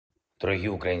Дорогі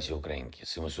українці, українки,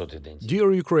 700-й день.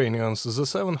 Dear Ukrainians, the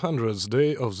 700th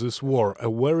day of this war, a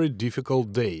very difficult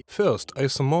day. First, I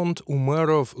summoned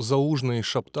Umerov, Zaluzhny,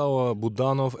 Shaptala,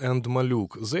 Budanov and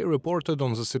Maluk. They reported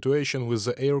on the situation with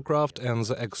the aircraft and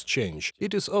the exchange.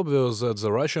 It is obvious that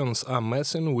the Russians are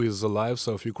messing with the lives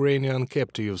of Ukrainian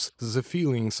captives, the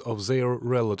feelings of their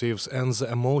relatives and the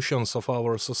emotions of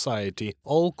our society.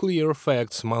 All clear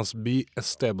facts must be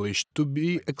established to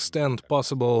the extent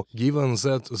possible, given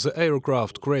that the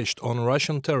aircraft crashed on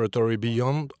Russian territory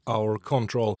beyond our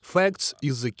control. Facts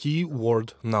is the key word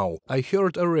now. I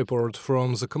heard a report from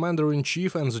the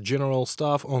Commander-in-Chief and the General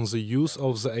Staff on the use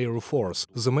of the Air Force.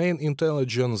 The main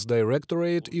intelligence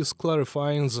directorate is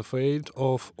clarifying the fate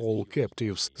of all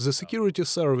captives. The Security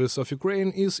Service of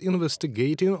Ukraine is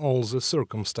investigating all the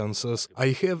circumstances. I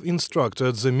have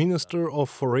instructed the Minister of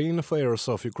Foreign Affairs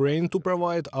of Ukraine to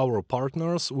provide our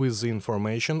partners with the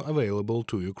information available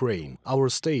to Ukraine. Our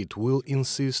state will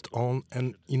insist on an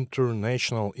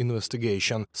international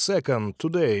investigation. Second,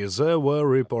 today there were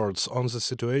reports on the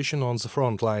situation on the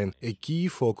front line, a key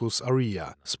focus area.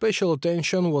 Special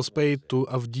attention was paid to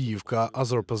Avdiivka,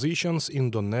 other positions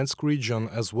in Donetsk region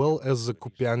as well as the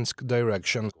Kupiansk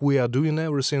direction. We are doing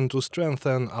everything to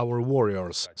strengthen our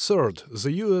warriors. Third,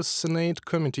 the US Senate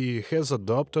Committee has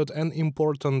adopted an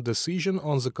important decision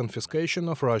on the confiscation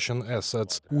of Russian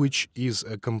assets, which is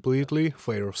a completely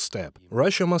fair step.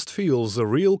 Russia must feel the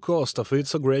real cost of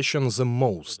its aggression the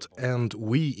most, and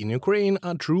we in Ukraine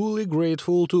are truly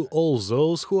grateful to all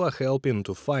those who are helping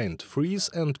to find, freeze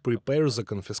and prepare the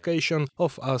confiscation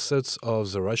of assets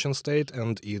of the Russian state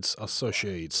and its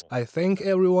associates. I thank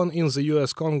everyone in the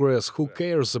US Congress who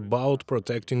cares about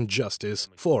protecting justice.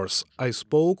 Fourth, I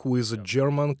spoke with the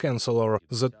German Chancellor.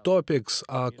 The topics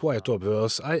are quite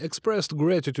obvious. I expressed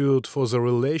gratitude for the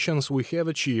relations we have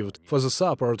achieved, for the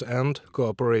support and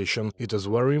cooperation. It is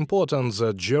very important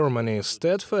that Germany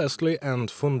steadfastly and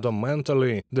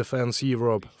fundamentally defends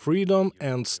Europe, freedom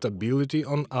and stability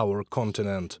on our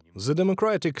continent. The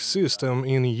democratic system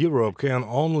in Europe can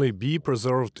only be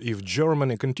preserved if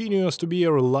Germany continues to be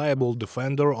a reliable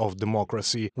defender of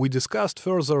democracy. We discussed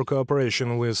further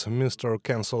cooperation with Mr.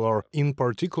 Chancellor, in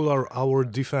particular our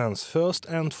defense first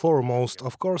and foremost,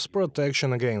 of course,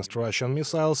 protection against Russian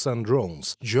missiles and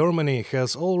drones. Germany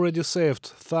has already saved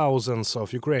thousands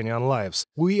of Ukrainian lives.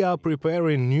 We are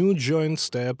preparing new joint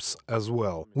steps as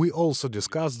well. We also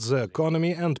discussed the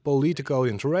economy and political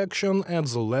interaction at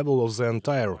the level of the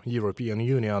entire European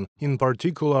Union. In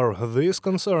particular, this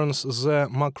concerns the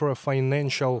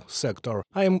macro-financial sector.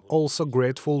 I am also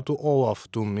grateful to Olaf,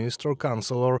 to Mr.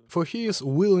 Chancellor, for his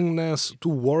willingness to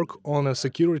work on a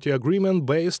security agreement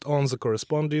based on the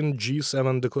corresponding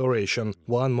G7 declaration.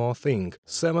 One more thing.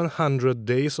 700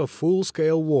 days of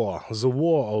full-scale war, the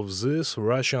war of these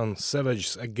Russian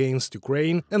savages against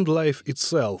Ukraine and life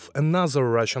itself, another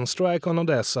Russian strike on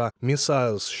Odessa,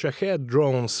 missiles, Shahed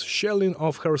drones, shelling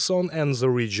of Kherson and the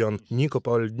region,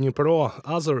 Nikopol, Dnipro,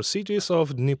 other cities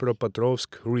of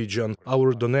Dnipropetrovsk region,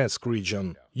 our Donetsk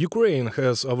region. Ukraine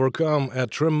has overcome a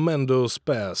tremendous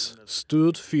pass,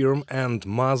 stood firm and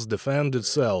must defend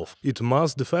itself. It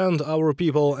must defend our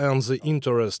people and the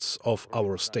interests of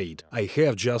our state. I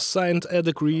have just signed a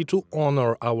decree to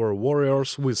honor our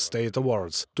warriors with state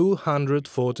awards.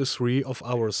 243 of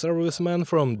our servicemen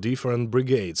from different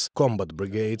brigades, combat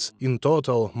brigades. In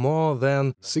total, more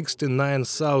than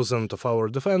 69,000 of our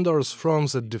defenders from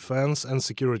the defense and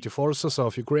security forces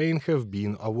of Ukraine have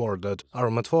been awarded.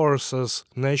 Armed forces,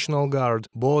 National Guard,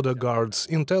 border guards,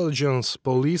 intelligence,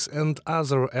 police and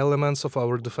other elements of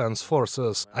our defense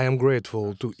forces. I am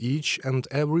grateful to each and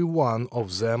every one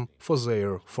of them for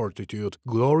their fortitude.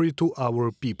 Glory to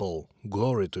our people.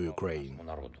 Glory to Ukraine.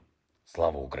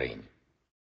 Слава Україні!